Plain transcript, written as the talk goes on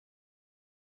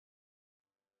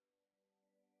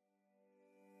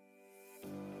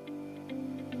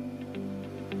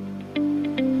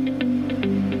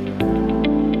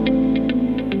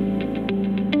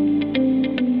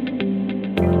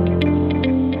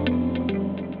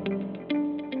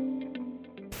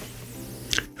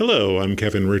Hello, I'm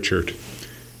Kevin Richert.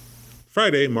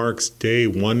 Friday marks day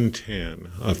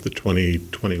 110 of the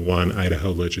 2021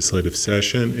 Idaho legislative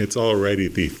session. It's already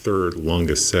the third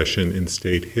longest session in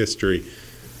state history.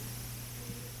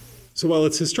 So while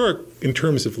it's historic in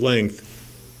terms of length,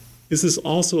 is this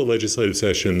also a legislative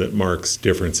session that marks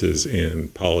differences in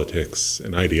politics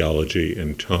and ideology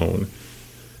and tone?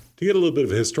 To get a little bit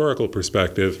of a historical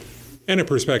perspective and a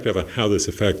perspective on how this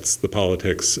affects the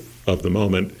politics of the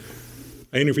moment,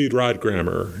 I interviewed Rod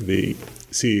Grammer, the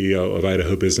CEO of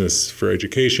Idaho Business for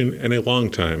Education and a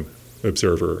longtime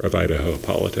observer of Idaho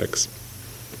politics.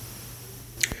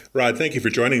 Rod, thank you for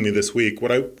joining me this week.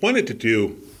 What I wanted to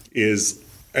do is,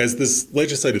 as this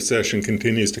legislative session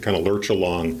continues to kind of lurch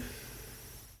along,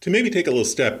 to maybe take a little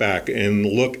step back and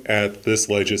look at this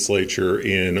legislature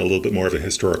in a little bit more of a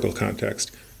historical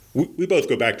context. We both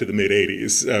go back to the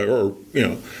mid-'80s,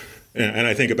 and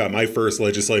I think about my first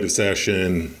legislative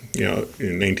session, in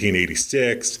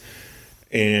 1986,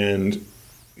 and,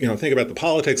 think about the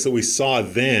politics that we saw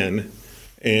then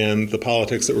and the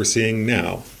politics that we're seeing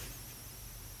now.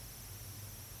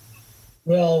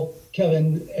 Well,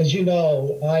 Kevin, as you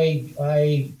know,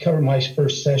 I covered my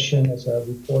first session as a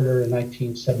reporter in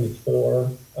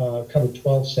 1974, covered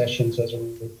 12 sessions as a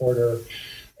reporter.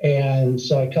 And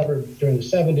so I covered during the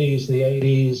 70s, the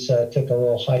 80s, took a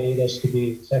little hiatus to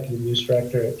be executive news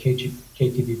director at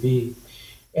KTVB.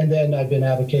 And then I've been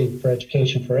advocating for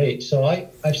education for 8. So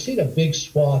I've seen a big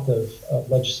swath of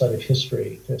legislative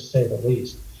history, to say the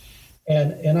least.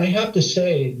 And I have to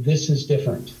say, this is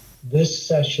different. This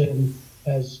session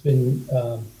has been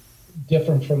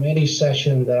different from any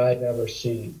session that I've ever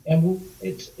seen. And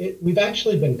we've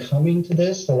actually been coming to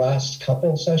this the last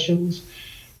couple of sessions.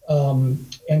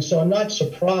 And so I'm not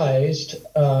surprised,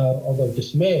 although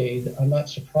dismayed, I'm not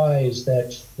surprised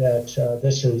that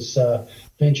this has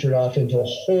ventured off into a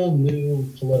whole new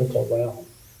political realm,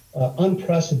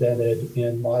 unprecedented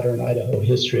in modern Idaho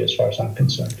history as far as I'm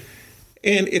concerned.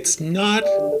 And it's not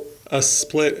a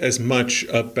split as much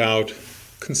about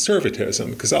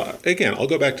conservatism, because again, I'll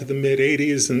go back to the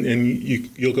mid-'80s and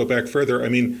you'll go back further. I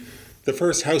mean, the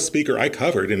first House Speaker I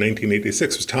covered in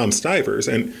 1986 was Tom Stivers,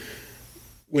 and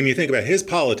when you think about his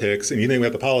politics and you think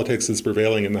about the politics that's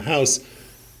prevailing in the House,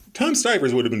 Tom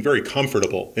Stivers would have been very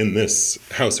comfortable in this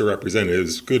House of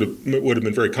Representatives, would have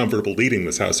been very comfortable leading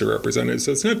this House of Representatives.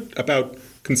 So it's not about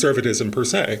conservatism per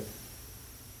se.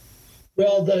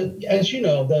 Well, as you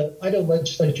know, the Idaho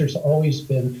legislature has always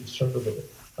been conservative.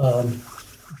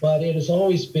 But it has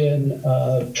always been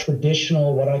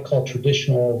traditional, what I call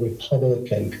traditional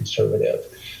Republican conservative.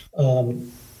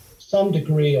 Some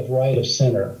degree of right of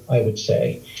center, I would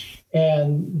say.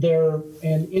 And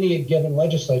in any given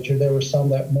legislature, there were some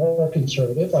that were more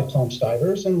conservative, like Tom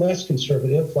Stivers, and less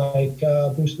conservative, like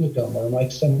Bruce Newcomb or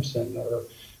Mike Simpson or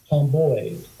Tom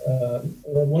Boyd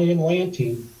or William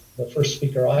Lanting, the first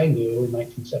speaker I knew in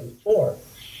 1974.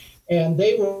 And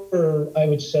they were, I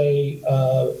would say,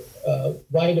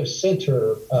 right of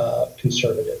center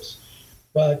conservatives.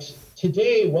 But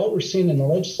today, what we're seeing in the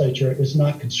legislature is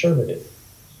not conservative.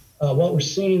 What we're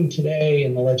seeing today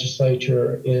in the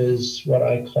legislature is what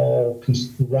I call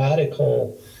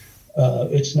radical.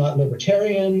 It's not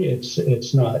libertarian. It's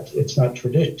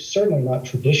certainly not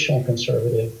traditional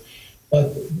conservative.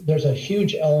 But there's a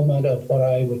huge element of what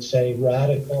I would say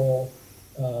radical,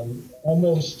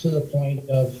 almost to the point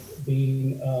of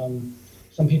being.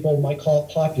 Some people might call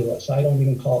it populist. I don't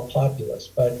even call it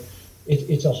populist, but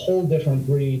it's a whole different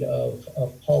breed of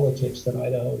politics than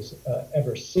Idaho's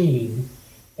ever seen.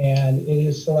 And it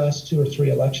is the last 2 or 3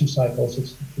 election cycles,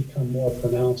 it's become more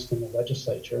pronounced in the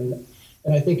legislature. And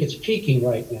I think it's peaking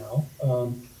right now,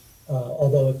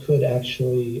 although it could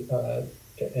actually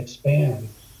expand.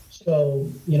 So,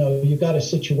 you've got a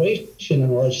situation in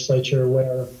the legislature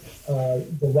where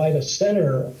the right of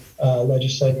center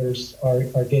legislators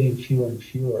are getting fewer and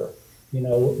fewer.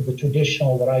 The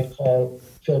traditional, what I call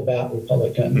Phil Batt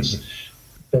Republicans,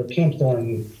 or Kemp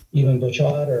Thorne, even Butch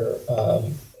Otter,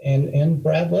 and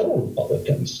Brad Little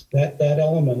Republicans. That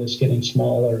element is getting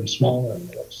smaller and smaller in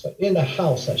the legislature, in the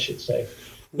House, I should say.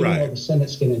 Even though the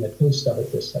Senate's getting a taste of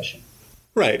it this session.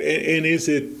 Right. And is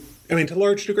it, to a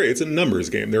large degree, it's a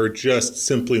numbers game. There are just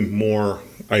simply more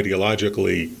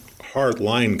ideologically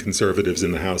hard-line conservatives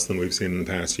in the House than we've seen in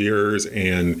the past years,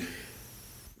 and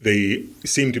they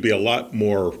seem to be a lot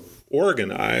more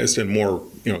organized and more,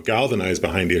 galvanized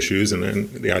behind issues, and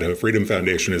then the Idaho Freedom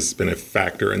Foundation has been a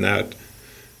factor in that.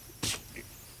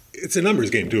 It's a numbers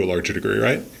game to a larger degree,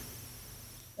 right?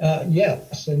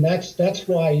 Yes, and that's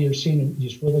why you're seeing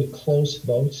these really close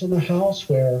votes in the House,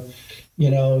 where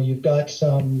you've got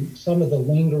some of the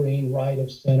lingering right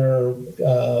of center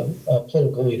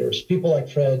political leaders, people like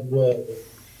Fred Wood,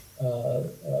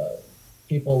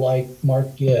 people like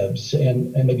Mark Gibbs,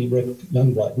 and maybe Rick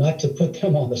Youngblood. Not to put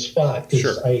them on the spot,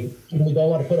 because I really don't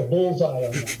want to put a bullseye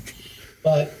on them,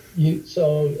 but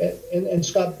and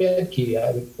Scott Bedke,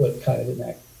 I would put kind of in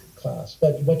that class.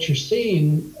 But what you're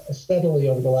seeing steadily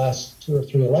over the last 2 or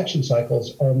 3 election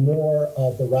cycles are more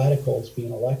of the radicals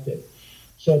being elected.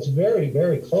 So it's very,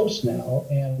 very close now.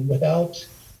 And without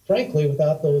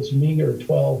those meager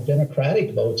 12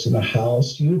 Democratic votes in the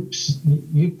House, you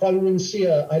probably wouldn't see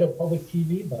a Idaho Public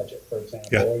TV budget, for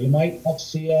example, or you might not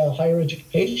see a higher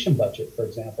education budget, for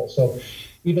example. So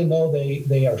even though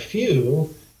they are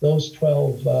few, those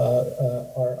 12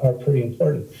 are pretty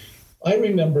important. I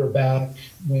remember back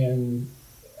when,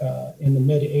 in the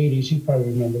mid-'80s, you probably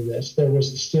remember this, there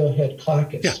was the Steelhead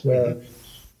Caucus, where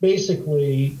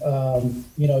basically,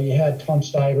 you had Tom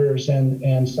Stivers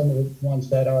and some of the ones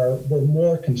that were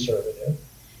more conservative.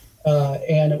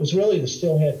 And it was really the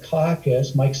Steelhead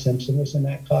Caucus. Mike Simpson was in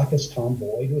that caucus. Tom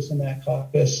Boyd was in that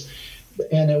caucus.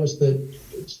 And it was the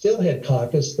Steelhead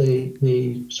Caucus,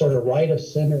 the sort of right of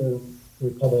center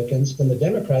Republicans and the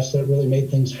Democrats that really made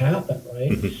things happen,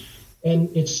 right? Mm-hmm. And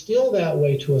it's still that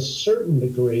way to a certain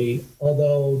degree,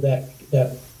 although that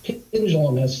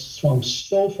pendulum has swung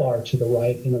so far to the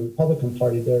right in the Republican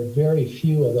Party. There are very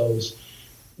few of those,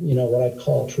 what I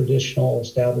call traditional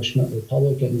establishment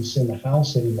Republicans in the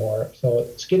House anymore. So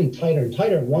it's getting tighter and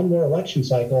tighter. In one more election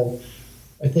cycle,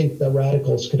 I think the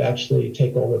radicals could actually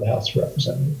take over the House of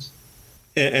Representatives.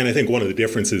 And I think one of the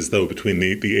differences, though, between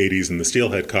the 80s and the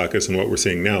Steelhead Caucus and what we're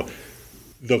seeing now,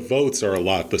 the votes are a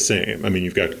lot the same. I mean,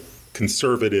 you've got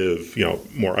conservative,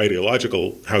 more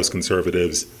ideological House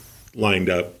conservatives lined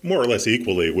up more or less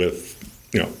equally with,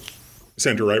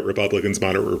 center-right Republicans,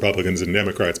 moderate Republicans, and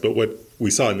Democrats. But what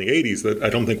we saw in the 80s that I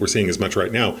don't think we're seeing as much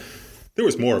right now, there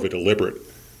was more of a deliberate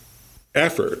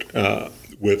effort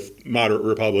with moderate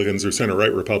Republicans or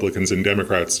center-right Republicans and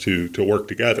Democrats to work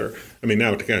together. I mean,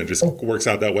 now it kind of just works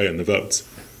out that way in the votes.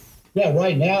 Yeah,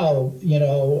 right now,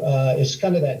 it's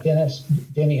kind of that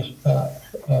Denny,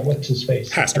 what's his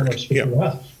face? Hastert,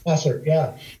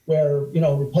 Hastert, where,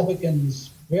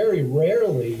 Republicans very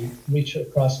rarely reach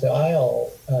across the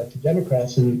aisle to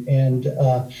Democrats. And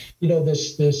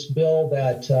this bill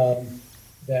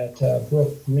that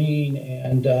Brooke Green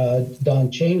and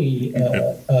Don Cheney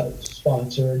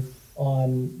sponsored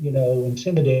on,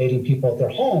 intimidating people at their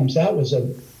homes, that was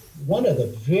one of the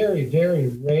very, very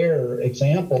rare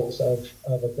examples of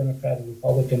a Democrat and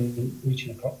Republican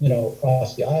reaching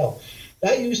across the aisle.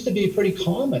 That used to be pretty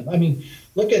common. I mean,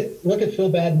 look at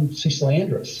Phil Badd and Cecil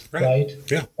Andrus, right?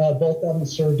 Yeah. Both of them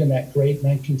served in that great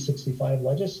 1965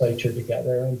 legislature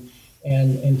together,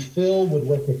 and Phil would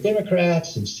work with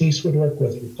Democrats, and Cease would work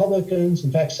with Republicans.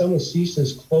 In fact, some of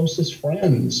Cease's closest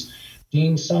friends,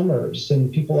 Dean Summers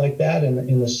and people like that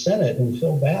in the Senate, and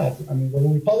Phil Badd,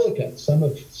 were Republicans. Some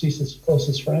of Cease's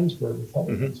closest friends were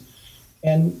Republicans. Mm-hmm.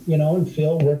 And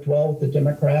Phil worked well with the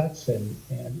Democrats, and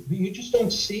you just don't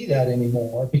see that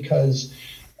anymore because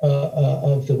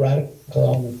of the radical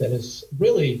element that has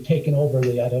really taken over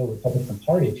the Idaho Republican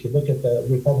Party. If you look at the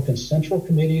Republican Central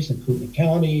Committees in Kootenai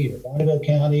County or Bonneville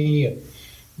County, and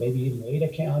maybe even Ada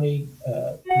County,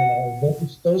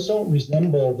 those don't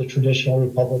resemble the traditional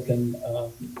Republican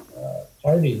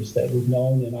parties that we've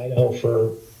known in Idaho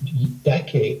for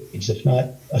decades, if not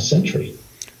a century.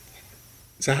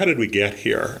 So how did we get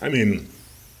here? I mean,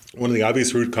 one of the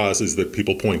obvious root causes that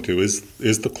people point to is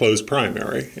the closed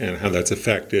primary and how that's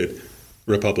affected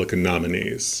Republican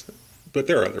nominees. But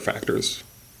there are other factors.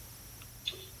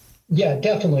 Yeah,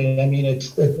 definitely. I mean,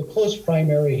 it's the closed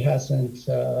primary hasn't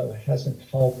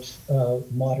helped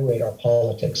moderate our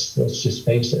politics. Let's just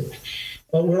face it.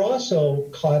 But we're also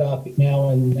caught up now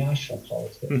in national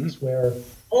politics, where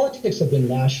politics have been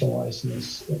nationalized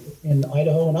in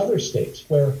Idaho and other states,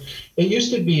 where it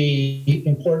used to be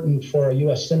important for a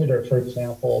U.S. senator, for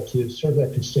example, to serve their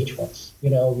constituents,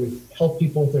 help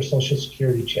people with their Social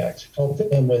Security checks, help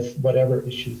them with whatever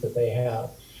issues that they have.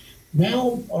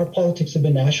 Now our politics have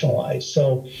been nationalized.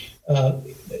 So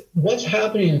what's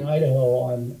happening in Idaho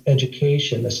on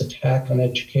education, this attack on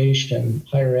education,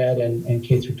 higher ed and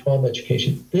K through 12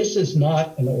 education, this is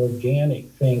not an organic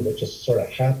thing that just sort of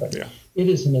happened. Yeah. It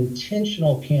is an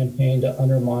intentional campaign to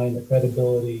undermine the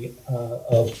credibility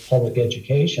of public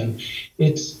education.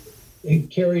 It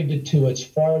carried it to its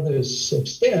farthest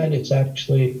extent. It's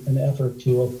actually an effort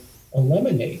to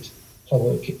eliminate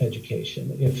public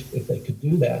education if they could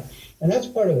do that. And that's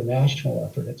part of a national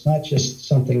effort. It's not just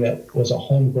something that was a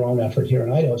homegrown effort here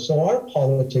in Idaho. So our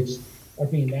politics are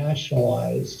being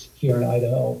nationalized here in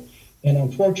Idaho. And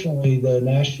unfortunately, the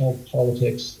national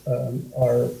politics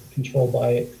are controlled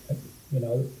by,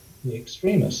 the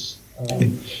extremists.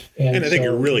 And I think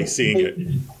you're really seeing it.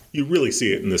 You really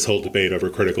see it in this whole debate over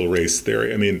critical race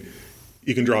theory. I mean,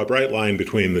 you can draw a bright line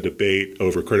between the debate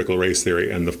over critical race theory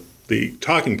and the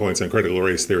talking points on critical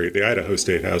race theory at the Idaho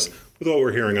State House with what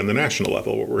we're hearing on the national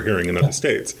level, what we're hearing in other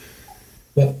states.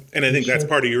 Yeah. And I think that's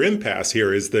part of your impasse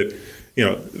here is that,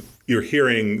 you're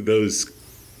hearing those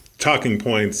talking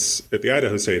points at the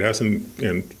Idaho State House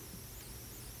and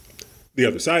the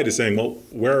other side is saying, well,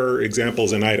 where are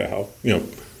examples in Idaho?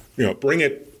 Bring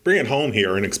it home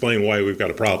here and explain why we've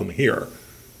got a problem here.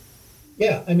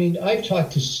 Yeah, I mean, I've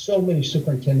talked to so many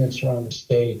superintendents around the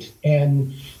state,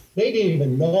 and they didn't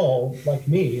even know, like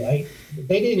me,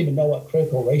 they didn't even know what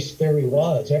critical race theory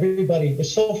was. Everybody,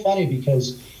 it's so funny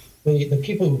because the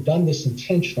people who've done this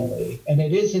intentionally, and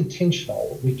it is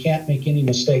intentional, we can't make any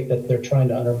mistake that they're trying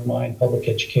to undermine public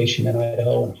education in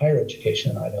Idaho and higher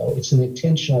education in Idaho. It's an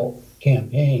intentional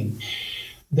campaign.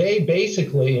 They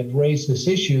basically have raised this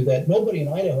issue that nobody in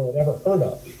Idaho had ever heard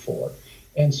of before.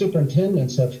 And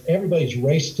superintendents everybody's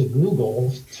raced to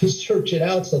Google to search it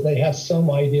out so they have some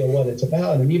idea what it's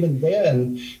about. And even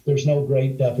then, there's no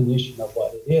great definition of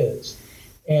what it is.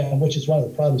 And which is one of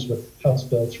the problems with House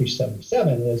Bill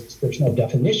 377 is there's no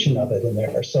definition of it in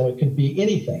there. So it could be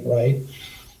anything, right?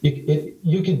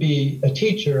 You could be a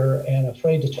teacher and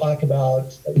afraid to talk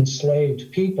about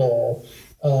enslaved people,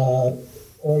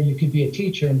 or you could be a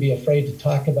teacher and be afraid to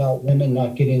talk about women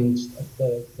not getting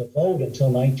the vote until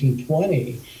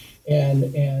 1920.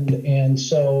 And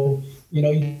so, you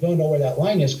don't know where that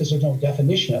line is because there's no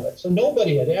definition of it. So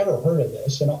nobody had ever heard of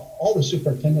this. And all the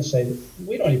superintendents say,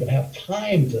 we don't even have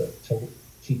time to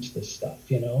teach this stuff,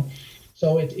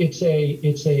 So it's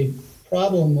a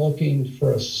problem looking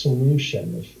for a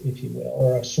solution, if you will,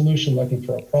 or a solution looking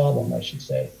for a problem, I should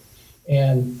say.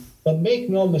 But make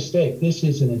no mistake, this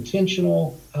is an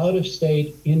intentional,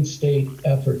 out-of-state, in-state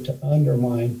effort to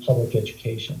undermine public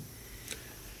education.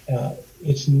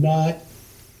 It's not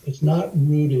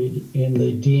rooted in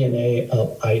the DNA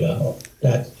of Idaho.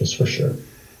 That is for sure.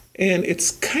 And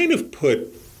it's kind of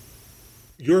put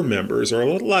your members, or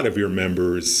a lot of your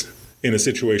members, in a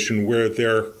situation where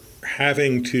they're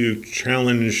having to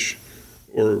challenge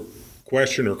or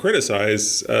question or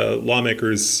criticize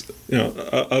lawmakers,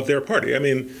 of their party. I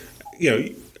mean,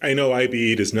 I know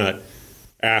IBE does not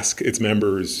ask its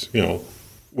members,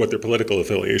 what their political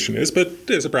affiliation is, but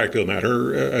as a practical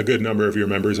matter, a good number of your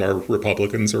members are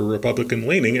Republicans or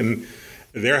Republican-leaning, and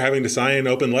they're having to sign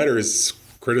open letters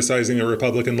criticizing a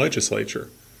Republican legislature.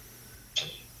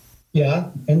 Yeah,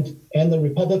 and the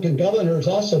Republican governor is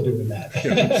also doing that.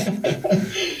 Yeah.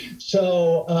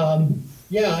 So,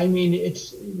 I mean,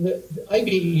 it's the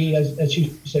IBE, as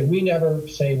you say, we never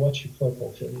say what's your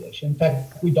political affiliation. In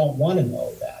fact, we don't want to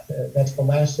know that. That's the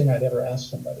last thing I'd ever ask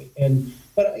somebody.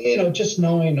 But just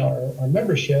knowing our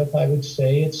membership, I would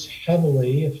say it's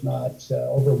heavily, if not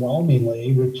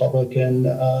overwhelmingly, Republican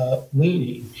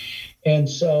leaning. And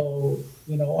so,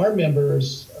 our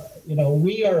members,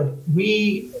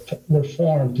 we were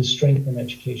formed to strengthen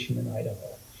education in Idaho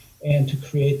and to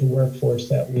create the workforce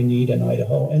that we need in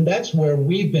Idaho. And that's where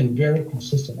we've been very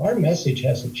consistent. Our message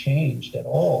hasn't changed at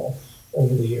all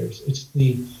over the years. It's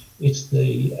the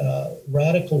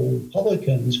radical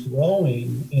Republicans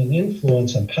growing in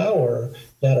influence and power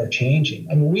that are changing.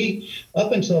 I mean,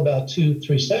 up until about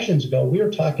 2-3 sessions ago, we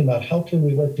were talking about how can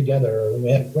we work together. We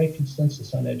had great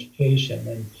consensus on education,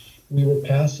 and we were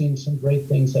passing some great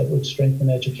things that would strengthen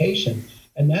education.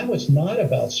 And now it's not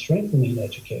about strengthening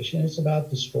education, it's about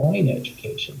destroying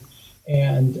education.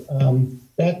 And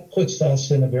that puts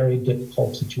us in a very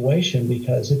difficult situation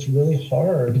because it's really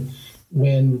hard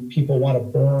when people want to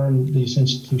burn these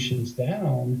institutions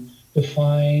down to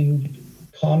find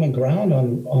common ground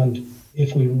on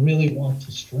if we really want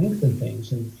to strengthen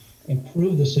things and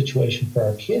improve the situation for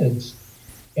our kids.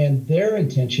 And their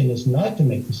intention is not to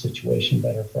make the situation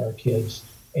better for our kids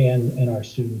and our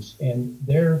students. And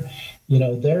they're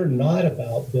not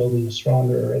about building a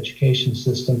stronger education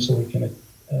system so we can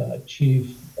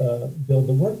build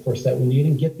the workforce that we need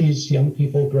and get these young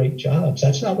people great jobs.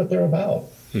 That's not what they're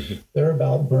about. They're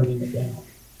about burning it down.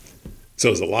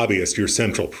 So as a lobbyist, your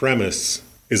central premise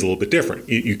is a little bit different.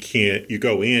 You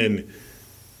go in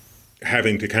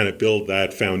having to kind of build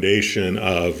that foundation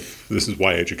of this is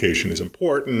why education is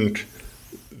important.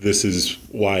 This is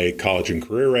why college and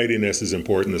career readiness is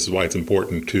important. This is why it's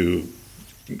important to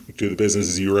to the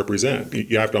businesses you represent.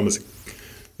 You have to almost,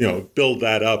 build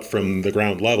that up from the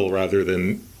ground level rather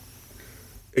than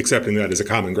accepting that as a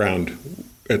common ground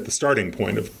at the starting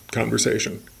point of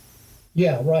conversation.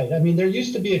 Yeah, right. I mean, there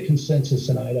used to be a consensus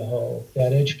in Idaho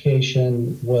that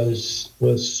education was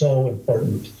so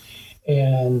important.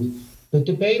 And the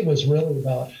debate was really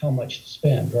about how much to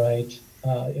spend, right?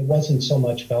 It wasn't so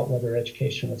much about whether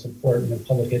education was important, and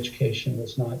public education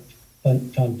was not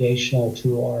foundational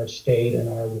to our state and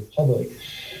our republic.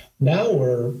 Now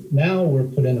we're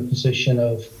put in a position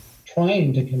of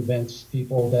trying to convince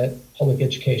people that public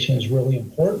education is really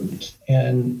important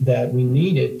and that we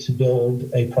need it to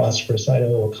build a prosperous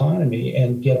Idaho economy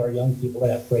and get our young people to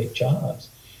have great jobs.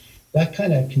 That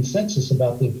kind of consensus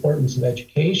about the importance of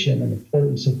education and the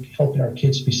importance of helping our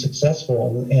kids be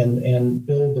successful and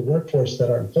build the workforce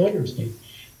that our employers need,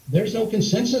 there's no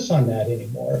consensus on that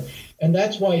anymore. And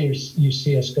that's why you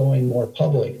see us going more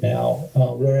public now,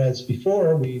 whereas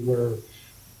before we were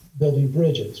building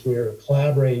bridges. We were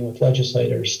collaborating with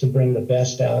legislators to bring the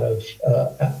best out of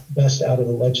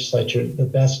the legislature, the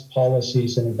best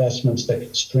policies and investments that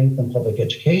could strengthen public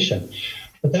education.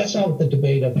 But that's not what the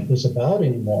debate is about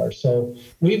anymore. So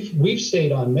we've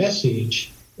stayed on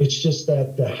message. It's just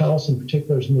that the House in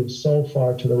particular has moved so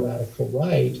far to the radical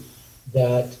right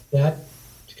that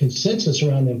consensus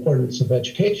around the importance of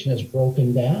education has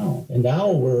broken down. And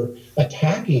now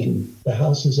the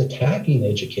House is attacking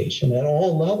education at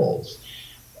all levels.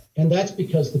 And that's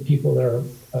because the people that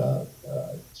are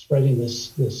spreading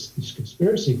these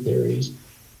conspiracy theories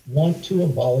want to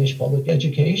abolish public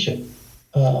education.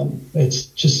 It's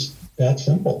just that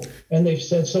simple. And they've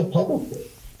said so publicly.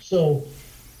 So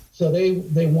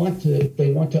they want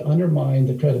to undermine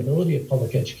the credibility of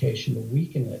public education, to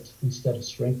weaken it instead of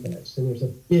strengthen it. So there's a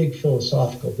big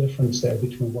philosophical difference there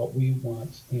between what we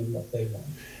want and what they want.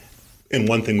 And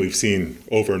one thing we've seen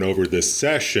over and over this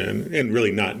session, and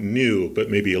really not new,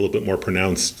 but maybe a little bit more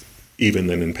pronounced even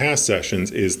than in past sessions,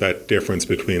 is that difference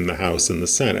between the House and the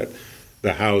Senate.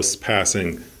 The House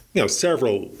passing,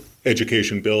 several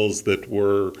education bills that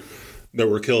were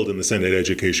killed in the Senate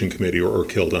Education Committee or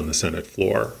killed on the Senate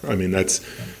floor. I mean, that's,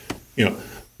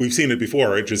 we've seen it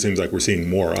before. It just seems like we're seeing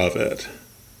more of it.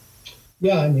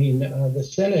 Yeah, I mean, the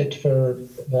Senate for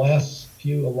the last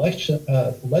few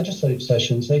legislative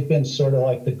sessions, they've been sort of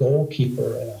like the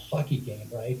goalkeeper in a hockey game,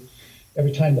 right?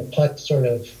 Every time the puck sort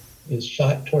of is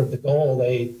shot toward the goal,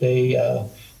 they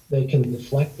can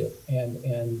deflect it.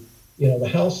 And the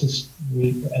House is,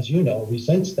 as you know,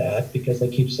 resents that because they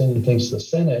keep sending things to the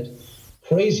Senate.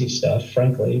 Crazy stuff,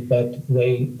 frankly, but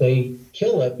they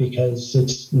kill it because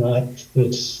it's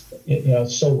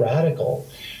so radical.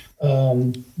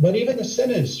 But even the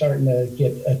Senate is starting to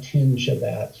get a tinge of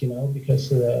that, because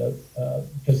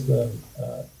the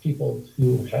people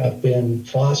who have been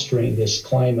fostering this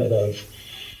climate of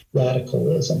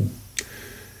radicalism.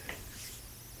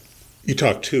 You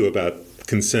talked too about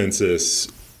consensus.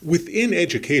 Within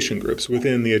education groups,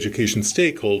 within the education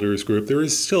stakeholders group, there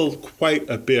is still quite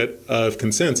a bit of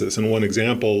consensus. And one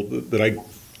example that I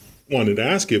wanted to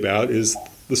ask you about is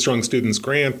the Strong Students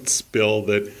Grants bill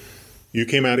that you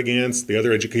came out against, the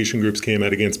other education groups came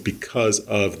out against because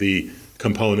of the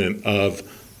component of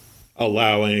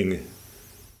allowing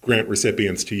grant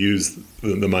recipients to use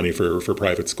the money for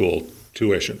private school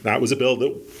tuition. That was a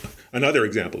bill another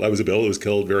example, that was a bill that was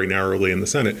killed very narrowly in the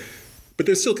Senate. But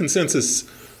there's still consensus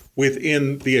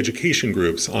within the education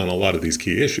groups on a lot of these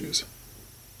key issues.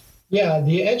 Yeah,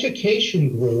 the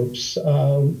education groups,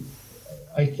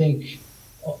 I think,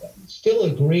 still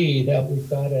agree that we've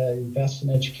got to invest in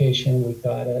education, we've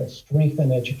got to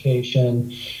strengthen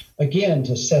education, again,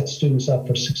 to set students up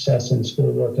for success in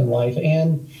school, work, and life,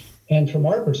 and from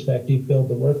our perspective, build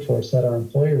the workforce that our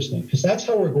employers need, because that's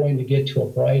how we're going to get to a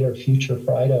brighter future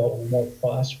for Idaho, a more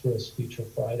prosperous future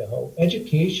for Idaho.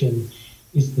 Education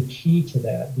is the key to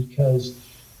that, because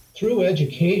through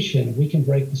education, we can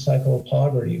break the cycle of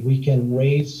poverty. We can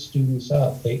raise students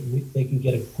up. They can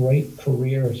get a great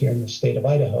career here in the state of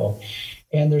Idaho.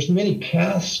 And there's many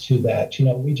paths to that.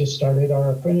 We just started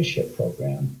our apprenticeship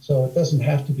program. So it doesn't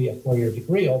have to be a 4-year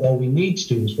degree, although we need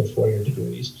students with 4-year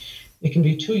degrees. It can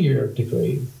be a 2-year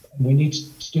degree. And we need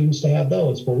students to have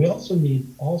those. But we also need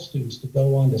all students to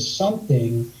go on to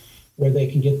something where they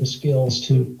can get the skills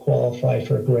to qualify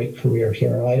for a great career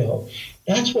here in Idaho.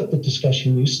 That's what the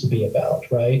discussion used to be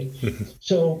about, right?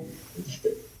 So,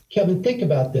 Kevin, think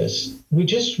about this. We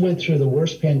just went through the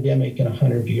worst pandemic in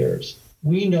 100 years.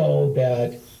 We know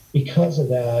that because of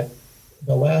that,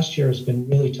 the last year has been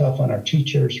really tough on our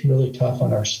teachers, really tough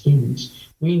on our students.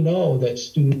 We know that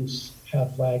students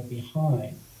have lagged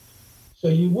behind. So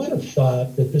you would have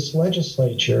thought that this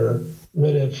legislature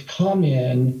would have come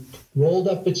in, rolled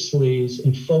up its sleeves,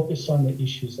 and focused on the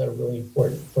issues that are really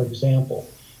important. For example,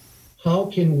 how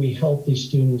can we help these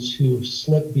students who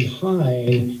slip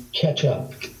behind catch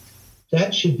up?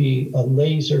 That should be a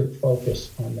laser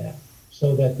focus on that,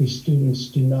 so that these students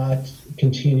do not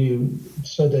continue,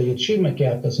 so the achievement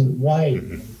gap doesn't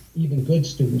widen, even good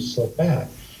students slip back.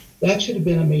 That should have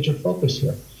been a major focus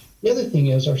here. The other thing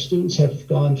is our students have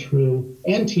gone through,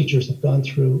 and teachers have gone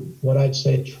through, what I'd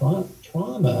say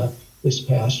trauma this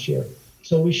past year.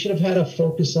 So we should have had a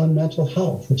focus on mental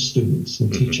health of students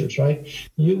and teachers, right?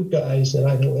 You guys at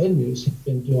Idaho Ed News have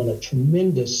been doing a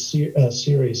tremendous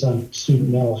series on student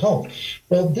mental health.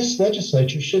 Well, this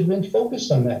legislature should have been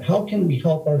focused on that. How can we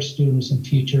help our students and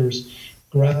teachers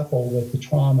grapple with the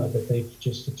trauma that they've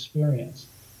just experienced?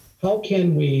 How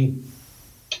can we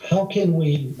help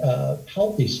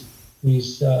these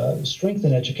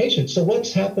strengthen education? So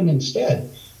what's happened instead?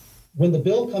 When the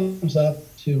bill comes up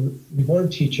to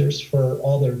reward teachers for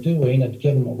all they're doing and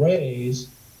give them a raise,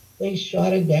 they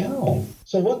shot it down.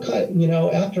 So what kind,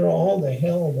 after all the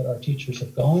hell that our teachers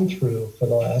have gone through for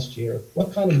the last year,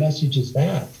 what kind of message is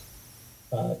that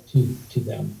to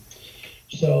them?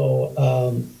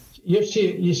 So you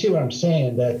see what I'm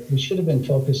saying, that we should have been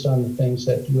focused on the things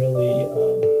that really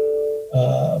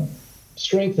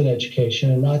strengthen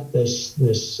education, and not this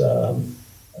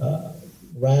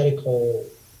radical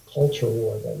culture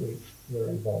war that we're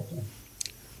involved in.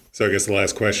 So I guess the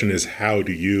last question is, how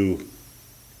do you,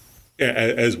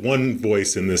 as one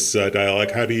voice in this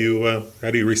dialogue, how do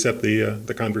you reset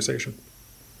the conversation?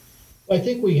 I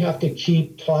think we have to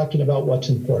keep talking about what's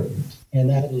important, and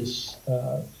that is,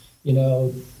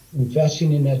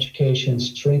 investing in education,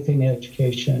 strengthening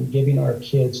education, giving our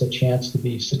kids a chance to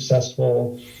be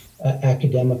successful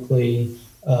academically.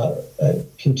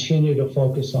 Continue to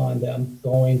focus on them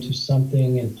going to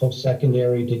something in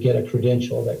post-secondary to get a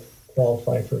credential that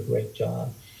qualify for a great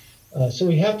job. So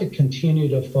we have to continue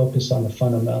to focus on the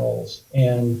fundamentals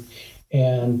and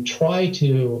try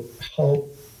to help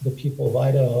the people of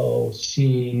Idaho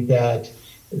see that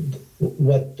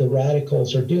what the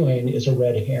radicals are doing is a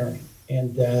red herring,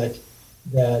 and that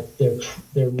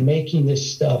they're making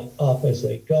this stuff up as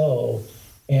they go,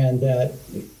 and that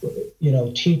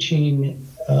teaching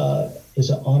is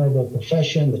an honorable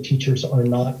profession. The teachers are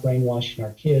not brainwashing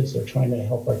our kids. They're trying to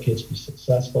help our kids be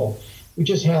successful. We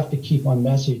just have to keep on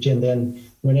message, and then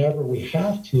whenever we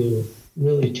have to,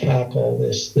 really tackle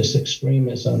this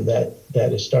extremism that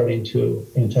is starting to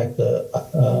infect the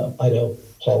Idaho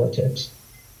politics.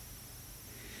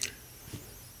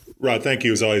 Rod, thank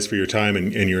you as always for your time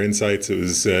and your insights. It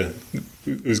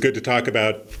was good to talk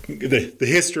about the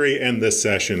history and this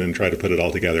session and try to put it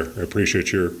all together. I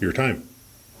appreciate your time.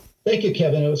 Thank you,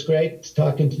 Kevin. It was great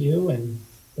talking to you, and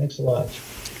thanks a lot.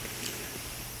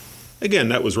 Again,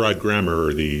 that was Rod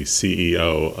Grammer, the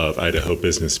CEO of Idaho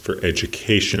Business for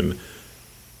Education.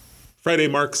 Friday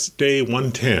marks day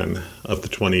 110 of the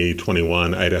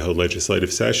 2021 Idaho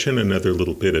legislative session. Another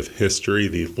little bit of history,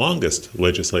 the longest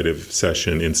legislative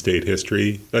session in state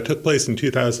history. That took place in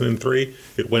 2003.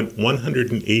 It went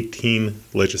 118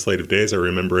 legislative days. I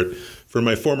remember it from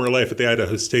my former life at the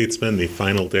Idaho Statesman. The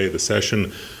final day of the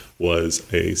session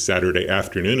was a Saturday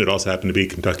afternoon. It also happened to be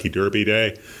Kentucky Derby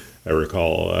Day. I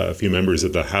recall a few members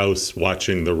of the House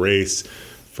watching the race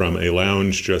from a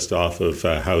lounge just off of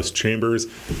House Chambers.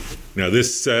 Now,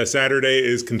 this Saturday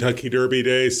is Kentucky Derby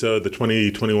Day, so the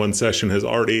 2021 session has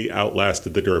already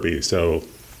outlasted the Derby, so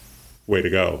way to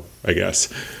go, I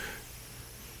guess.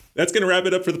 That's going to wrap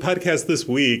it up for the podcast this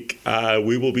week.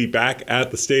 We will be back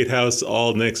at the State House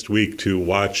all next week to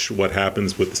watch what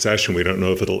happens with the session. We don't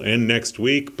know if it'll end next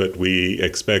week, but we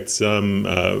expect some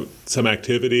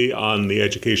activity on the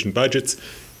education budgets.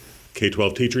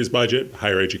 K-12 teachers budget,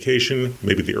 higher education,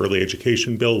 maybe the early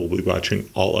education bill. We'll be watching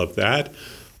all of that.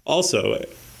 Also,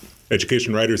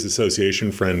 Education Writers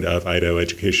Association, friend of Idaho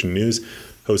Education News,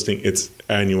 hosting its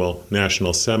annual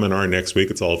national seminar next week.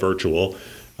 It's all virtual.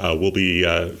 We'll be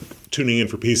tuning in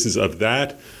for pieces of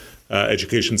that.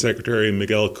 Education Secretary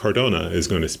Miguel Cardona is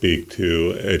going to speak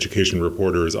to education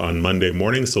reporters on Monday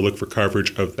morning, so look for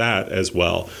coverage of that as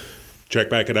well. Check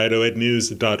back at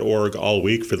idahoednews.org all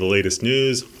week for the latest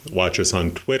news. Watch us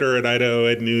on Twitter at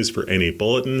idahoednews for any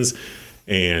bulletins.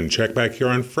 And check back here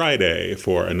on Friday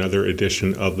for another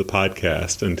edition of the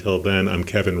podcast. Until then, I'm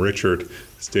Kevin Richert.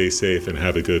 Stay safe and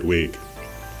have a good week.